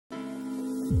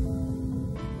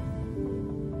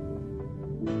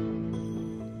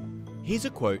Here's a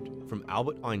quote from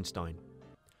Albert Einstein.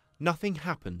 "Nothing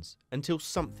happens until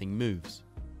something moves."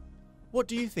 What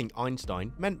do you think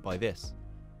Einstein meant by this?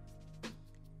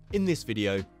 In this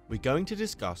video, we're going to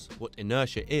discuss what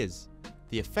inertia is,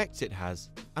 the effects it has,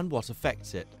 and what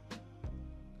affects it.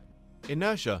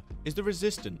 Inertia is the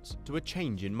resistance to a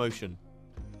change in motion.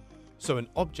 So an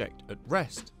object at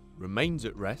rest remains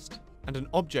at rest, and an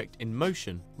object in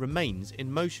motion remains in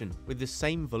motion with the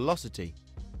same velocity,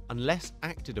 unless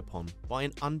acted upon by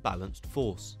an unbalanced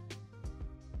force.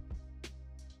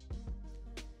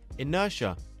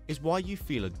 Inertia is why you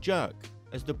feel a jerk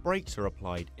as the brakes are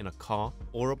applied in a car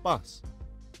or a bus.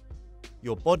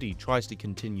 Your body tries to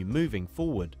continue moving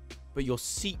forward, but your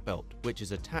seatbelt, which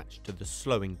is attached to the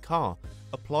slowing car,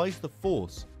 applies the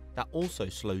force that also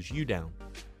slows you down.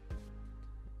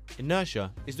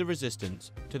 Inertia is the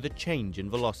resistance to the change in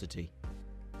velocity.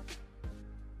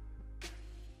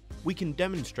 We can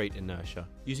demonstrate inertia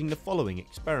using the following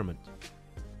experiment.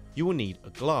 You will need a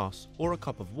glass or a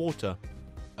cup of water,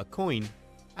 a coin,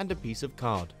 and a piece of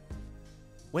card.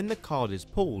 When the card is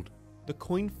pulled, the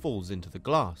coin falls into the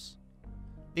glass.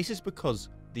 This is because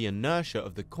the inertia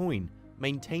of the coin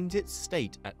maintains its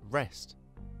state at rest,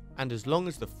 and as long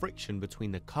as the friction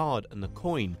between the card and the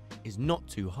coin is not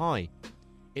too high,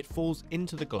 it falls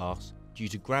into the glass due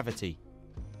to gravity.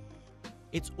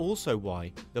 It's also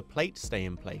why the plates stay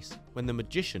in place when the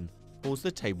magician pulls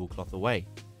the tablecloth away.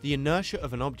 The inertia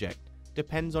of an object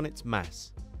depends on its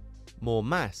mass. More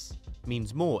mass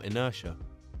means more inertia.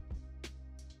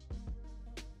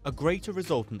 A greater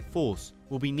resultant force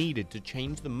will be needed to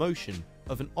change the motion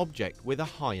of an object with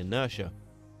a high inertia.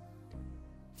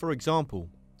 For example,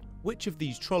 which of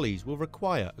these trolleys will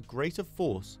require a greater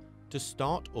force to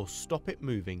start or stop it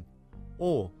moving,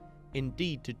 or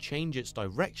indeed to change its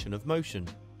direction of motion?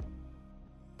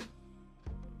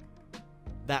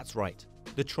 That's right,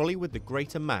 the trolley with the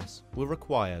greater mass will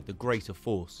require the greater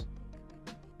force.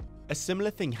 A similar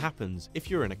thing happens if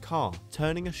you're in a car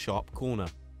turning a sharp corner.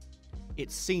 It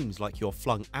seems like you're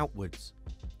flung outwards,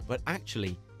 but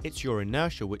actually it's your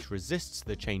inertia which resists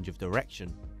the change of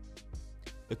direction.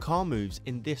 The car moves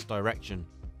in this direction.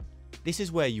 This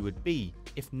is where you would be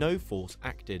if no force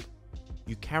acted.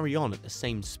 You carry on at the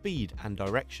same speed and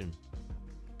direction.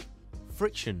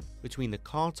 Friction between the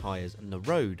car tyres and the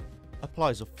road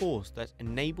applies a force that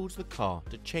enables the car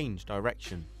to change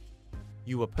direction.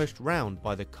 You were pushed round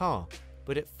by the car,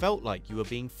 but it felt like you were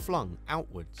being flung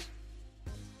outwards.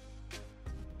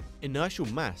 Inertial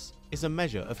mass is a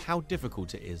measure of how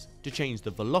difficult it is to change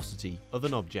the velocity of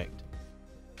an object.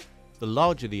 The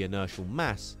larger the inertial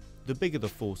mass, the bigger the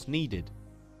force needed,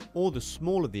 or the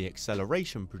smaller the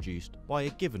acceleration produced by a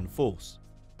given force.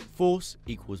 Force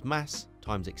equals mass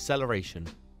times acceleration.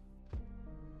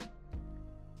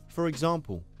 For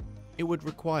example, it would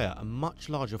require a much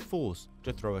larger force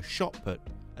to throw a shot put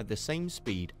at the same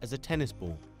speed as a tennis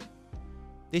ball.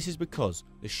 This is because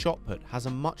the shot put has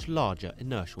a much larger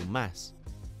inertial mass.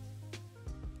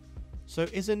 So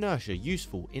is inertia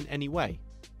useful in any way?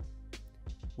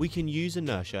 We can use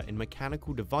inertia in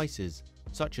mechanical devices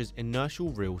such as inertial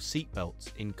reel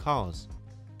seatbelts in cars,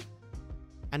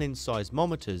 and in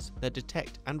seismometers that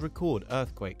detect and record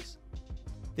earthquakes.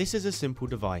 This is a simple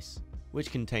device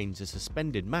which contains a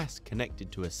suspended mass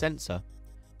connected to a sensor.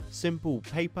 Simple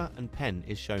paper and pen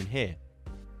is shown here.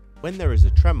 When there is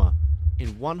a tremor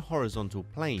in one horizontal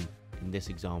plane, in this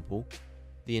example,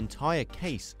 the entire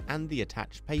case and the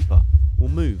attached paper will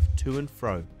move to and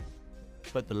fro,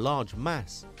 but the large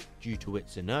mass, due to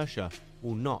its inertia,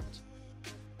 will not.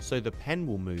 So the pen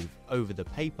will move over the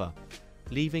paper,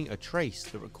 leaving a trace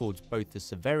that records both the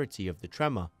severity of the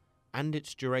tremor and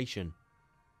its duration.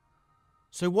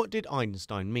 So what did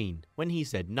Einstein mean when he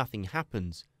said nothing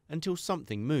happens until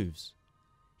something moves?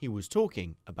 He was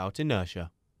talking about inertia.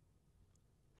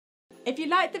 If you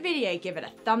liked the video, give it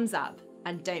a thumbs up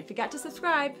and don't forget to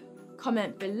subscribe.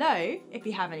 Comment below if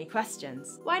you have any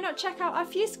questions. Why not check out our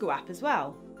FuseSchool app as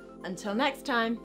well? Until next time.